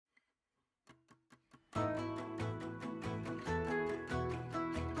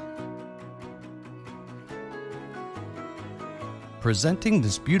Presenting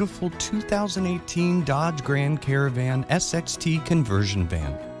this beautiful 2018 Dodge Grand Caravan SXT conversion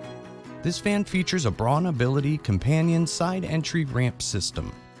van. This van features a BraunAbility companion side entry ramp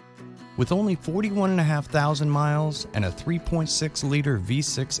system. With only 41,500 miles and a 3.6-liter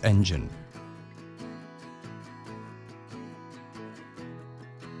V6 engine.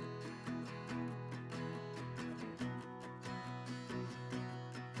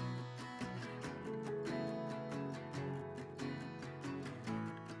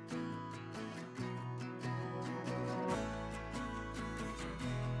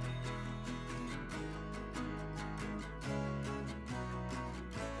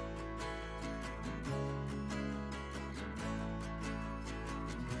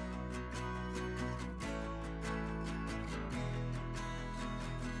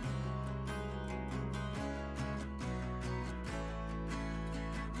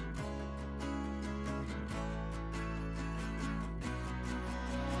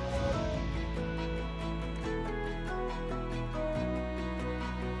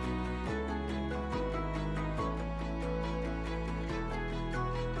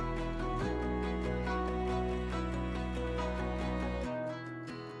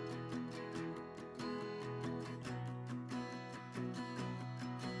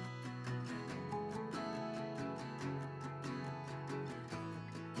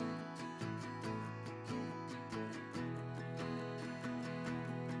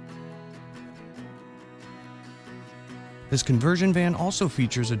 This conversion van also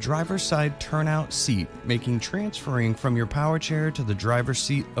features a driver's side turnout seat, making transferring from your power chair to the driver's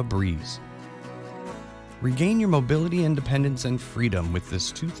seat a breeze. Regain your mobility, independence, and freedom with this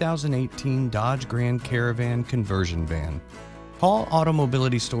 2018 Dodge Grand Caravan conversion van. Call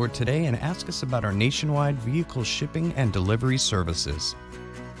AutoMobility store today and ask us about our nationwide vehicle shipping and delivery services.